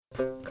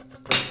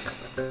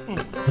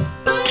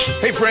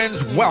Hey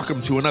friends,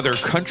 welcome to another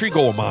Country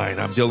Gold Mine.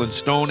 I'm Dylan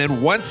Stone, and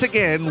once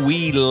again,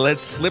 we let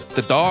slip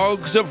the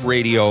dogs of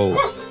radio.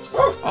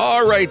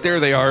 All right, there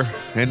they are,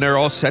 and they're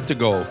all set to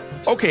go.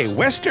 Okay,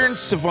 Western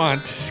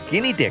savant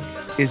Skinny Dyck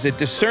is a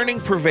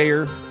discerning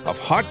purveyor of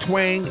hot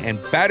twang and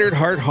battered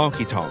heart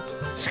honky-tonk.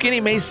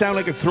 Skinny may sound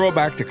like a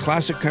throwback to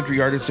classic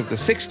country artists of the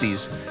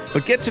 60s,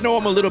 but get to know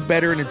him a little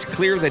better and it's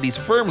clear that he's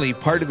firmly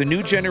part of the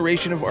new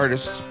generation of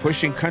artists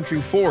pushing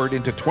country forward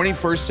into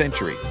 21st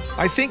century.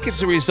 I think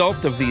it's a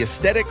result of the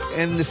aesthetic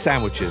and the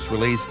sandwiches,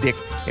 relays Dyck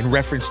in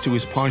reference to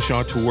his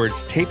penchant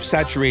towards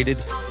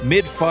tape-saturated,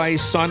 mid-fi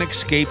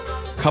sonic-scape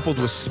coupled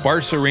with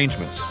sparse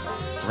arrangements.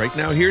 Right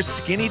now, here's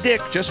Skinny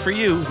Dyck just for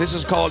you. This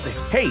is called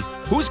Hey,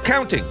 Who's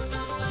Counting?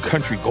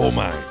 Country Gold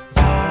Mine.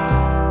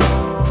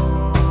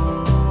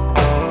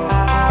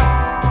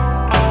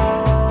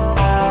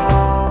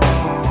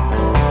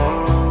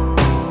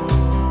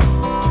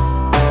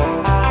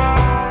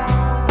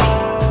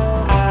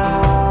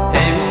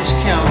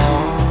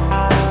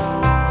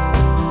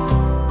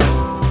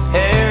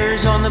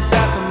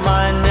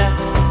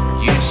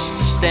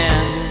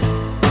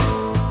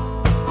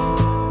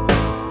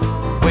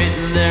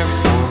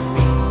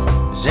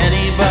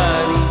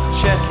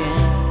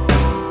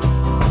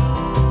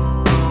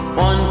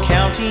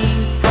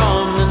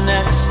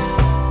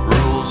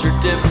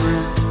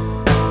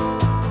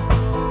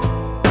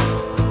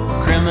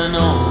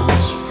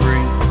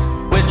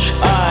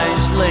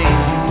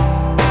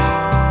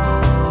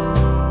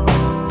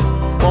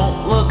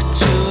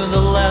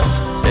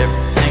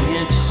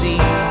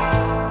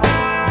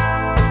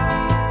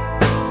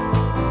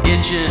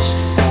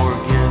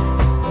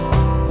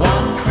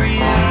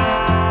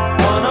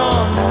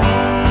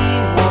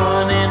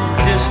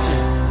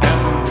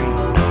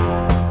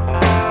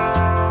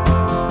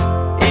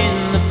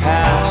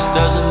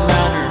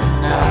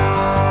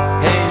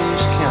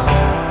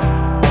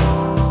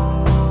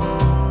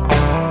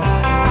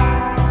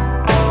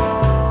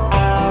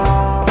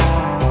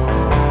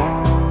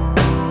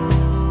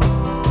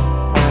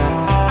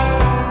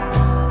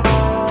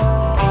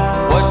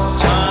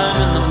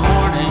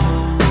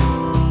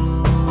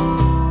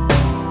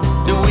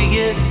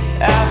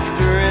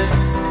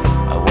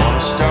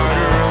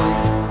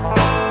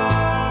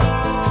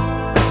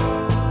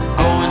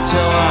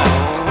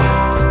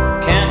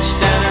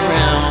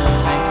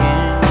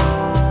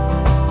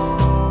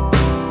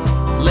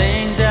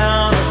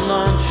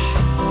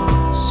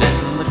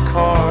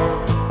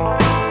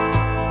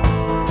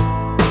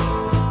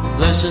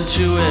 Listen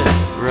to it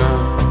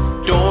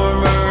run,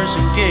 dormers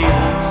and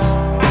gables,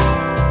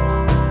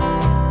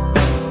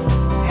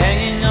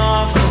 hanging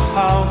off the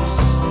house,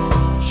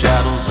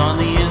 shadows on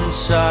the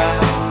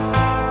inside,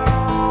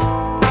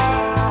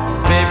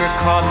 favorite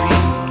coffee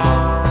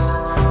mugs,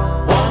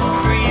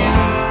 one for you,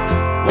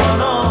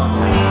 one on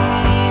me,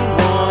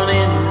 one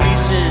in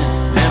recent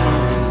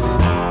memory,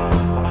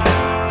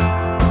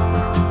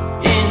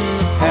 in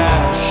the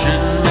past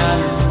shouldn't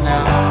matter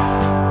now.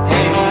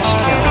 Hey, who's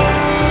counting?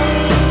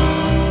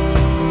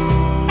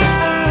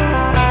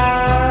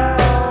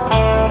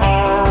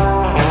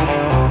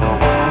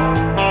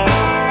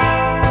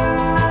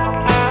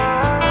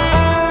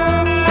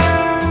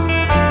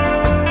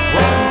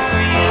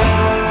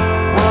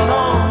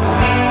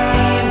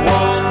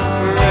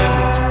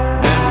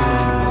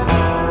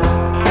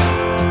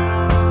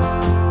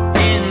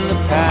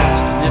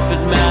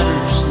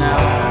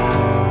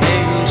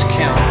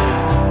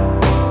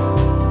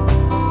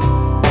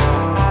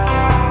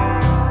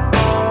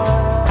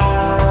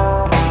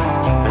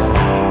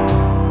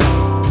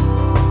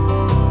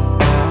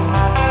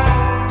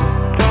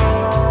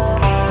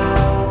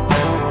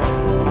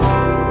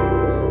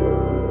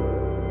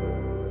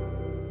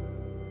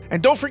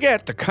 And don't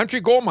forget, the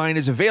Country Gold Mine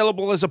is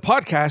available as a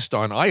podcast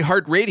on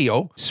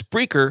iHeartRadio,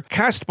 Spreaker,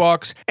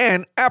 CastBox,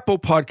 and Apple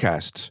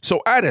Podcasts.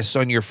 So add us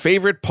on your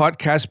favorite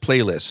podcast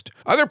playlist.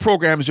 Other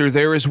programs are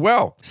there as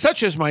well,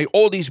 such as my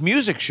oldies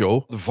music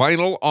show,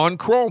 Vinyl on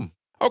Chrome.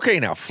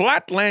 Okay, now,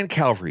 Flatland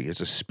Cavalry is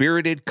a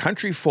spirited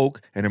country folk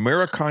and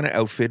Americana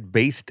outfit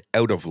based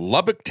out of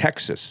Lubbock,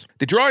 Texas.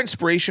 They draw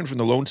inspiration from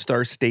the Lone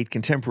Star State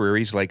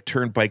contemporaries like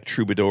Turnpike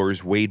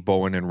Troubadours, Wade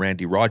Bowen, and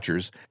Randy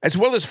Rogers, as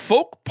well as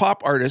folk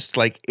pop artists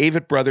like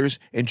Avett Brothers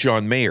and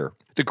John Mayer.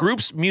 The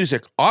group's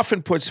music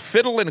often puts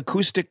fiddle and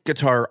acoustic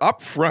guitar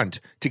up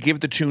front to give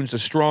the tunes a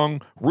strong,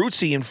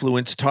 rootsy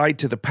influence tied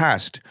to the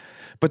past.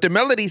 But the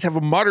melodies have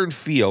a modern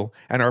feel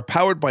and are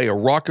powered by a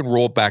rock and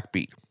roll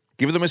backbeat.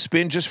 Give them a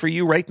spin just for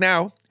you right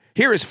now.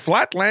 Here is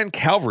Flatland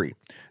Cavalry.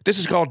 This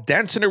is called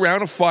Dancin'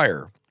 Around a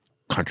Fire.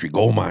 Country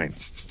Gold Mine.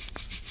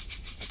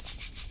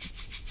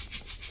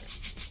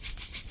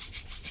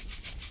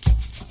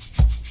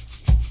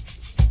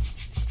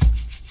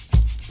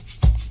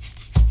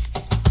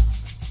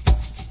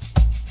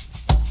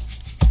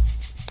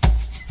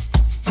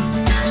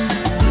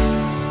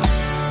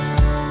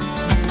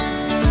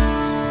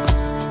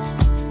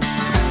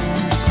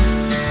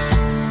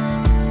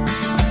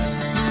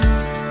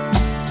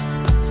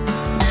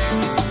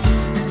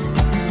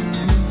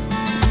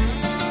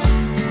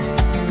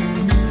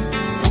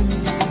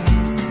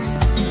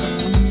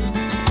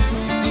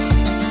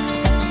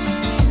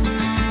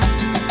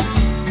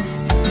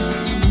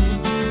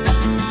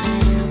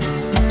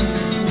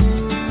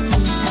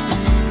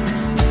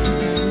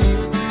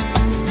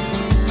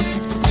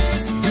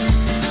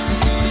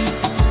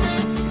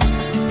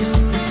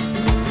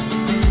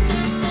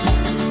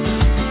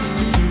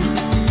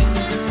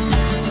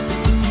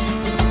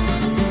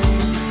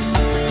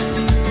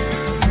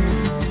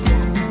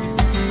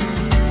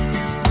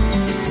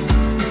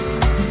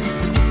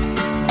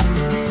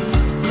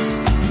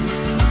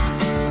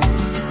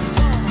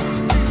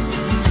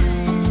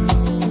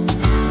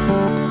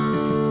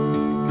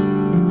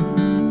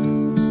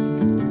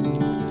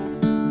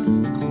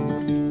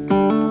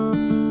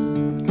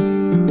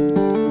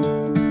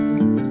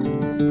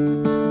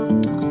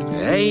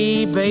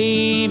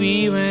 baby,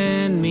 you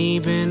and me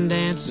been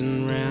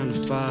dancing around a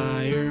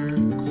fire.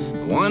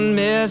 One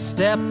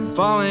misstep,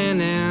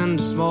 falling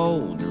into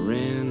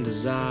smoldering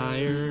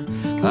desire.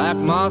 Like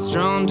moths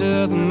drawn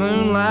to the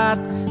moonlight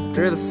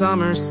after the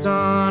summer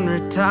sun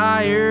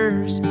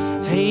retires.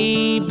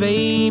 Hey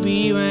baby,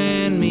 you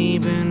and me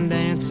been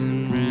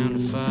dancing around a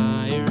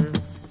fire.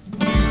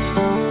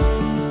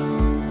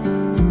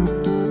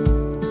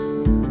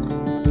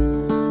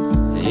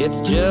 It's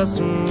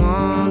just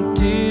 1,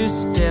 2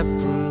 step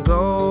from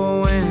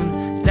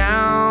going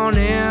down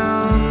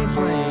in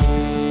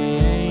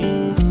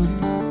flames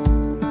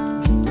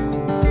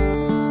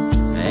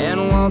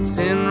and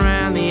waltzing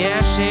round the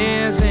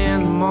ashes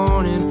in the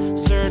morning,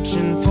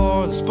 searching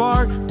for the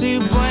spark to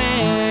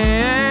blame.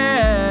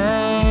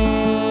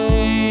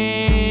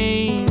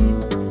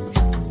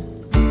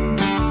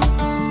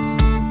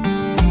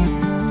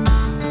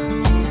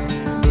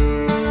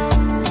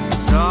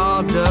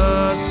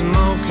 Sawdust,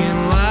 smoking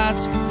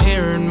lights,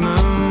 air and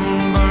moon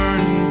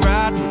burning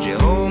bright. Would you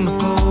hold me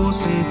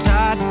close and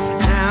tight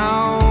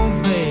now,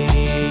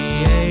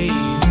 babe?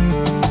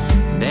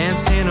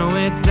 Dancing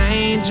with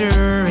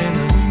danger in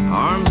the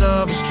arms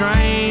of a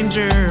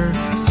stranger,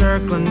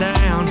 circling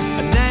down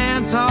a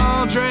dance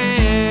hall drain.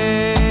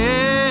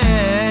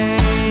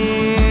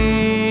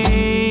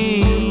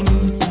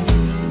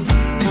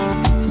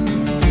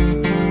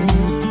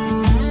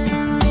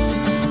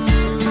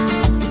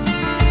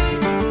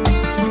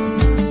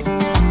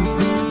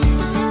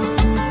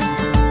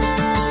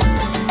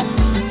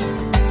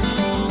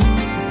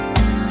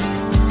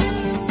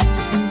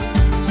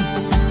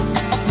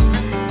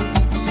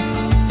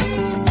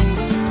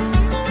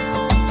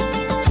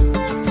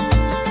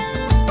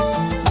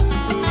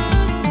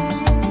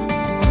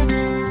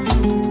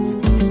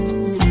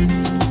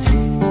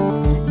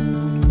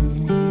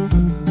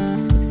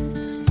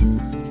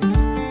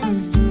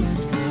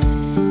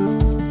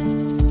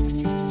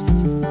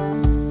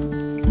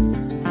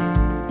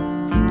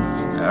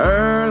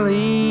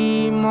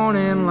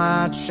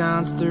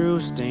 Shines through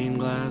a stained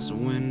glass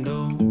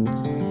window,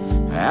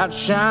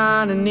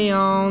 outshining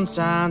neon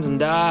signs and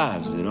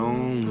dives that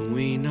only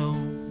we know.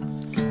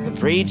 The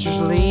preacher's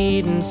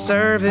leading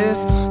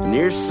service, and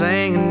you're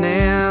singing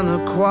in the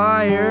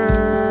choir.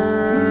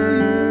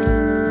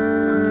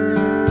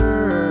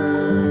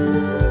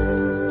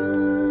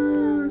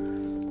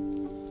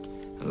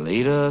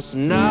 Lead us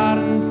not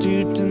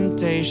into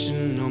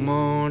temptation, no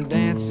more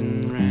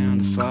dancing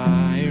around a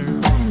fire.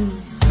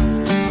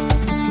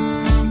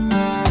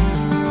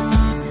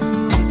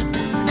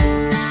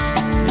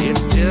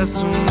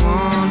 Just 1,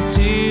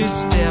 2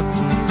 step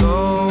from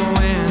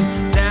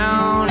going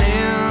down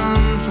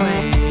in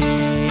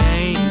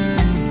flames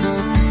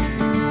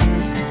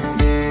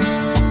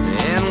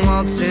and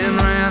waltzing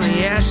around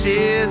the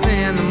ashes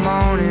in the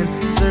morning,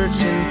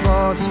 searching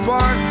for the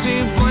spark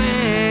to blame.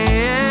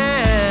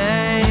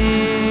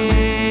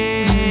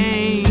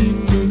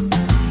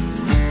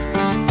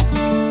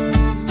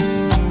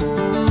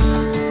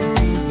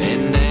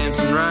 Been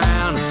dancing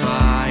around a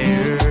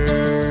fire.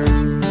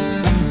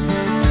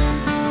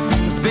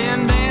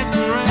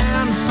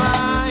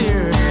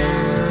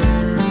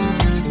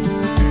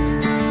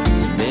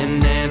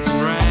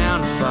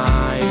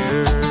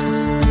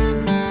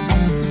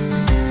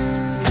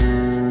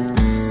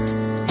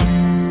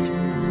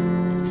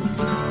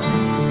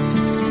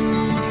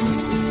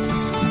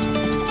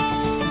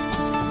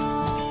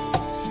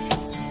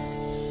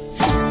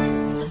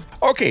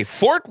 Okay,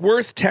 Fort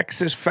Worth,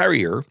 Texas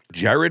farrier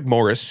Jarrod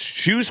Morris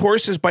shoes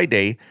horses by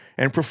day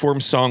and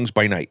performs songs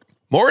by night.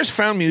 Morris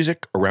found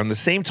music around the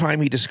same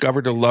time he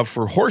discovered a love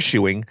for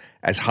horseshoeing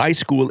as high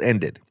school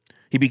ended.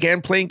 He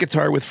began playing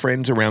guitar with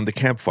friends around the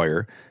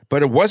campfire,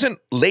 but it wasn't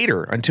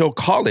later until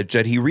college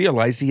that he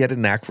realized he had a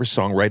knack for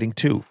songwriting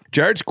too.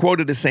 Jarrod's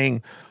quoted as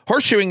saying,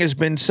 "Horseshoeing has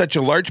been such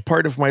a large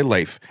part of my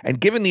life, and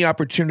given the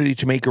opportunity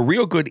to make a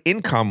real good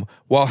income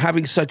while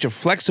having such a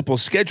flexible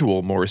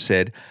schedule," Morris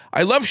said,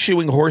 "I love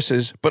shoeing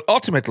horses, but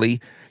ultimately,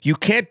 you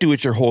can't do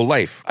it your whole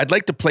life. I'd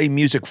like to play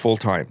music full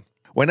time."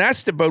 When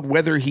asked about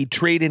whether he'd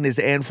trade in his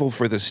anvil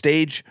for the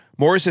stage,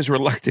 Morris is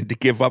reluctant to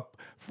give up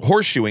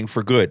horseshoeing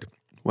for good.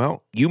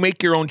 Well, you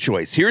make your own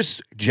choice. Here's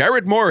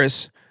Jarrod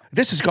Morris.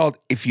 This is called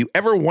If You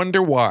Ever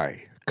Wonder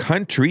Why,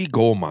 Country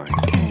Gold Mine.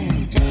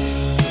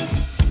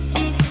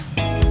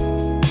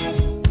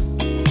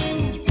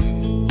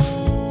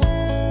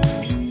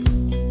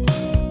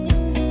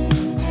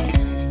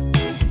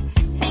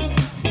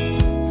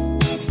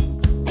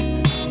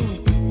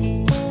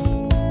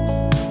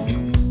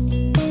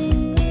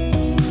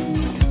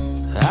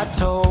 I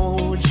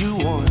told you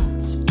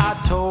once, I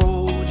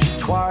told you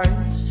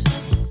twice,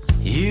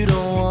 you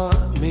don't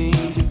want me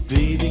to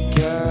be the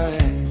guy.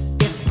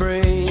 If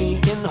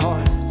breaking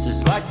hearts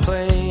is like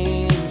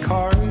playing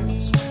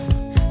cards,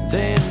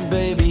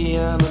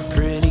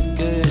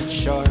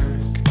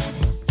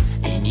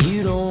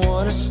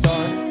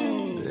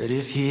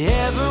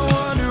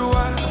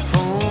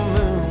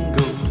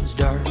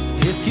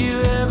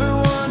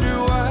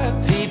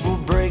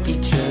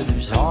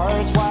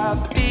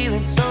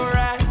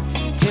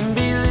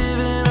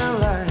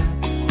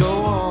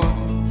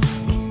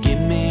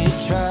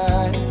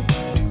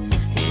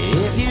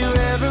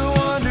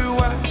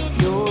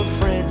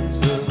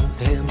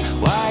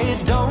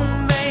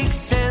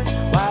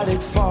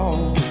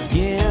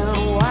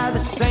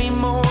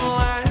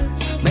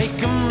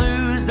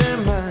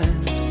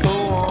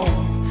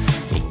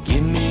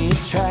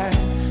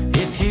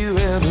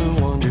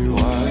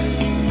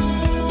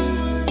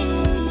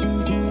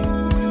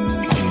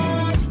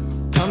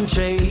 Come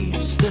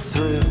chase the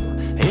thrill,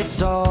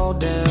 it's all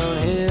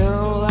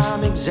downhill.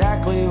 I'm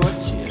exactly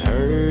what you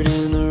heard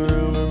in the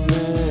rumor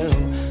mill.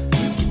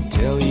 You can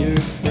tell your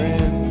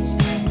friends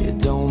it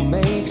don't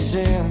make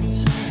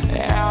sense.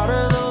 Out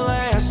of the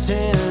last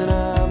 10,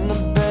 I'm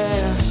the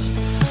best.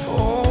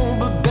 Oh,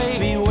 but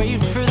baby,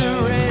 wait for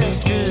the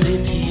rest. Cause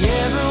if you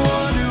ever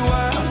wonder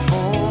why a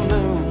full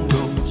moon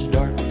goes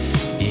dark,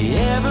 if you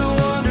ever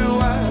wonder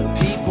why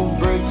people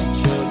break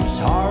each other's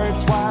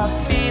hearts, why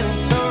feeling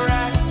so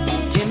right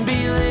can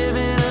be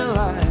living a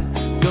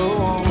lie, go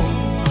on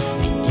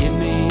and give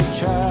me a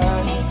try.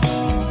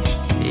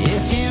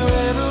 If you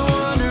ever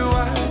wonder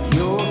why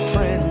your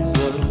friends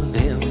love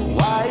him,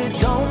 why it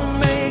don't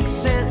make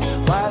sense,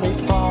 why they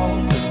fall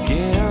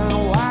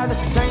again, why the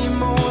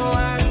same old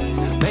lines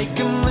make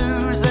them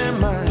lose their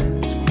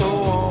minds, go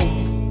on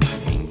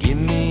and give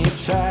me a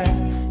try.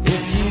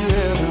 If you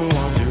ever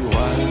wonder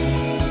why.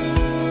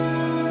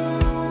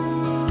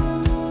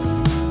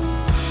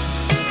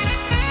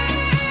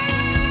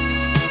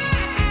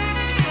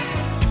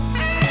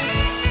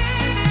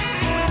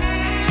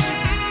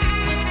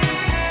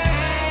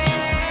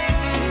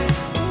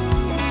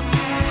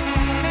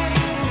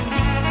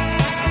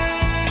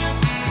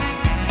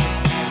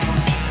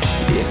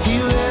 If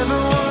you ever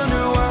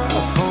wonder why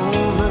a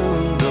full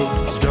moon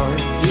goes dark,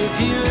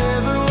 if you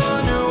ever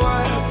wonder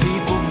why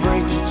people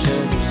break each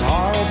other's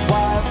hearts,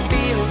 why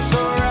feeling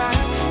so right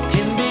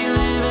can be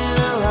living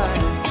a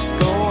lie,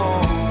 go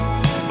on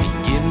and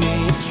give me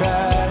a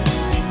try.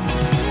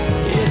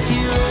 If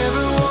you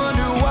ever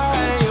wonder why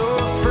your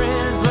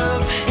friends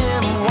love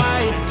him, why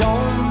it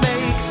don't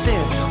make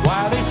sense,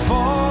 why they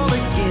fall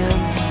again,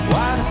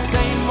 why the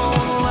same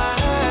old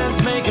lines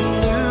make them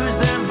lose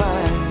their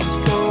minds,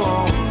 go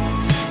on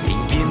and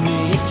give me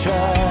a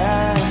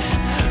try.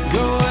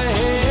 Go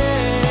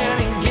ahead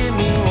and give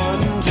me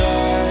one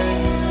try.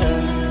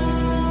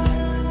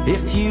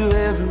 If you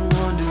ever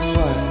wonder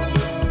why.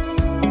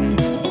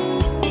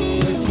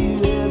 If you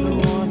ever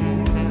wonder.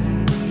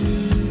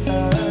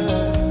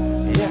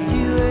 If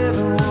you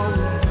ever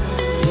wonder.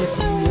 If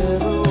you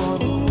ever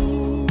wonder.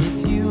 If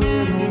you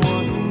ever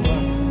wonder why.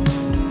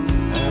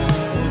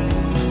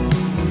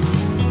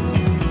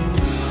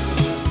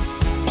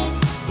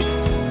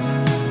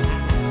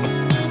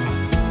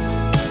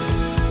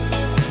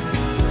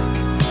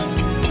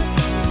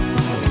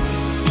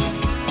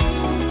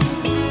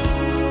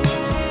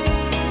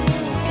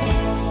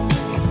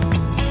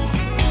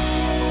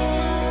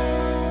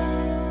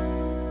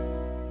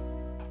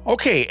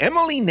 Okay,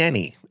 Emily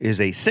Nenni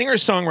is a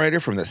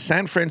singer-songwriter from the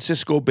San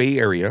Francisco Bay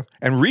Area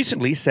and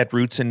recently set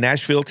roots in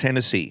Nashville,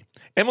 Tennessee.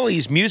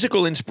 Emily's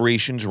musical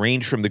inspirations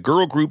range from the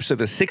girl groups of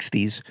the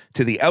 60s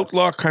to the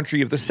outlaw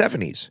country of the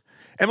 70s.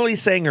 Emily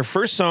sang her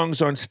first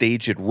songs on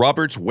stage at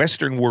Robert's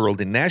Western World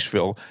in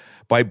Nashville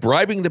by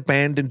bribing the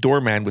band and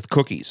doorman with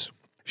cookies.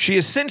 She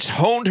has since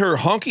honed her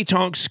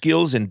honky-tonk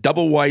skills in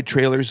double-wide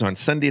trailers on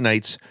Sunday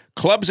nights,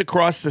 clubs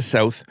across the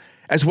South,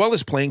 as well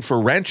as playing for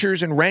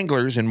ranchers and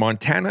wranglers in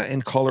Montana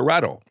and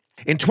Colorado.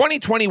 In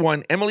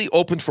 2021, Emily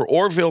opened for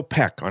Orville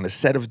Peck on a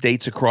set of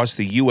dates across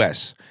the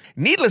U.S.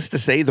 Needless to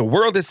say, the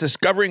world is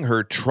discovering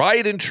her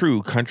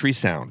tried-and-true country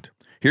sound.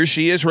 Here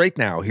she is right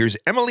now. Here's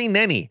Emily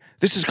Nenni.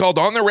 This is called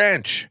On the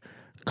Ranch,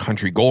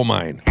 Country Gold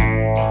Mine.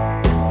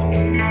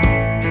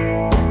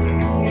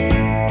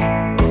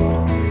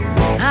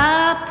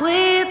 Up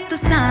with the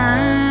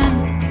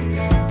sun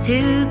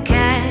to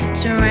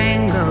catch a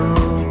rainbow.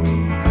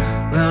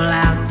 Roll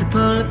out to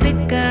pull a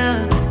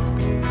pickup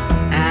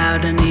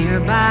out a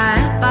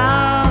nearby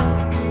bar.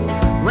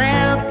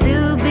 Well,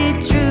 to be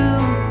true,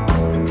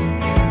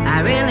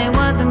 I really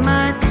wasn't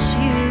much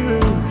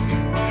use.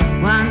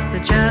 Once the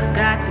truck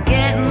got to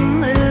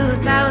getting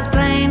loose, I was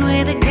playing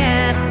with a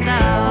cattle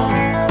dog.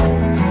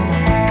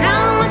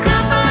 Come a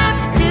couple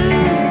after 2,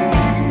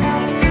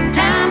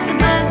 time to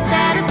bust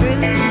out a brew.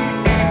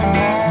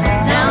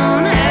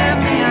 Don't hurt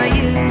me or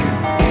you.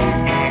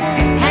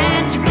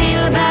 How'd you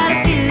feel about a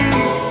few?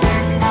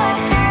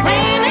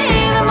 When I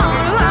hear the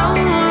motor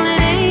rolling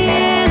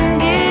in,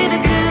 get a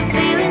good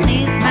feeling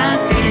neath my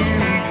skin.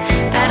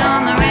 Out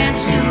on the ranch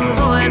to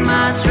avoid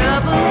my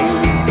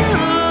troubles. So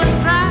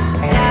looks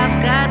like I've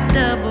got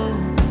double.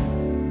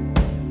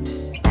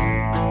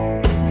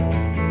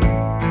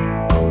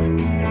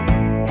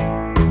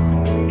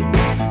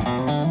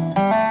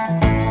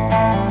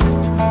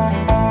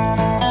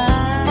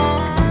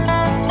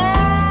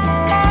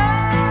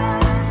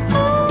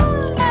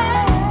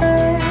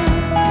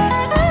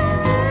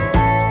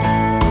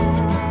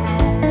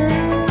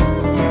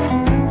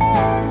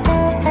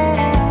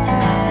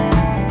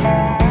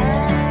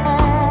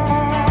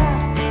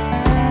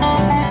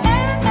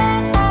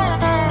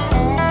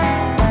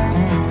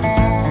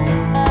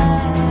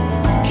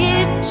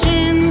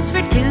 Kitchens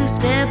for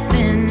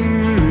two-stepping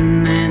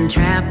and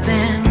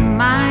trapping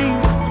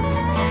mice.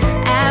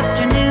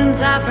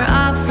 Afternoons are for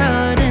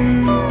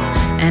off-roading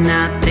and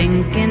not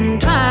thinking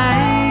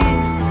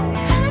twice.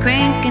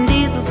 Cranking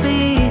diesel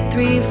speed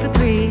 3 for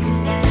 3.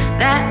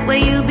 That way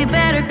you'll be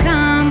better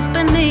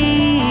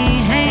company.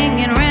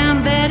 Hanging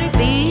around better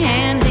be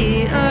handy.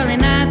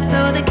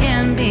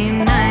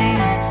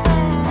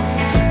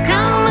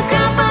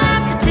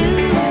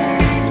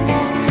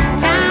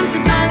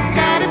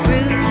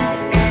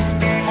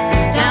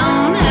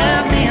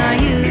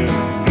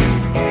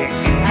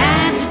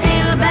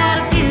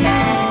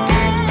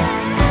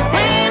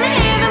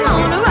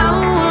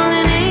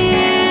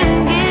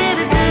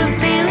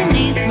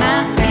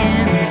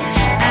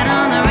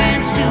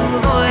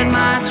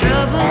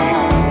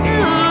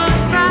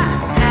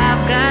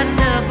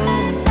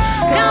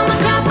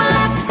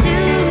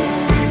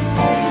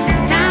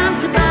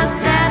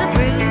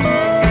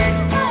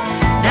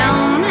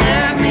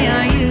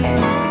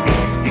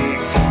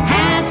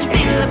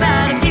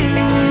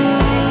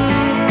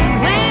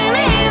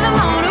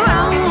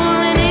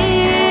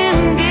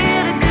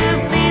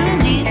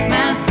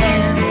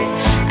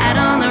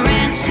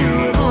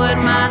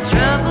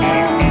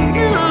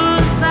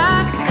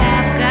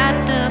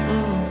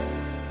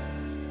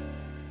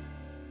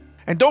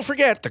 And don't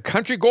forget, The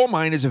Country Gold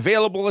Mine is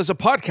available as a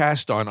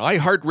podcast on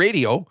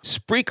iHeartRadio,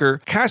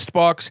 Spreaker,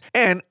 CastBox,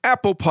 and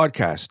Apple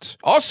Podcasts.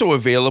 Also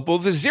available,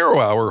 The Zero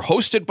Hour,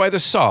 hosted by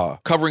The Saw,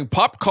 covering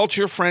pop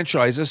culture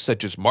franchises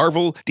such as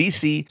Marvel,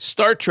 DC,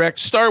 Star Trek,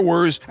 Star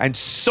Wars, and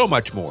so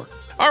much more.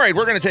 All right,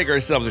 we're going to take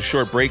ourselves a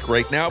short break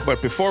right now,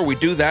 but before we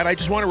do that, I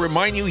just want to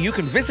remind you, you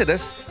can visit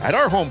us at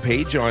our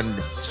homepage on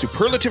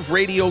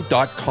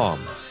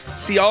superlativeradio.com.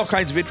 See all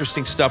kinds of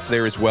interesting stuff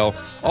there as well.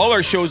 All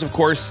our shows, of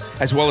course,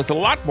 as well as a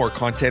lot more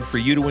content for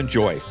you to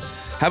enjoy.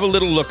 Have a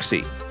little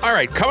look-see. All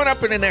right, coming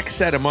up in the next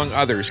set, among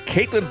others,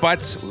 Caitlin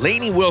Butts,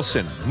 Lainey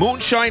Wilson,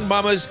 Moonshine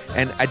Mamas,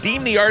 and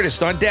Adim the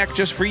Artist on deck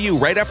just for you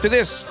right after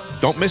this.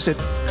 Don't miss it.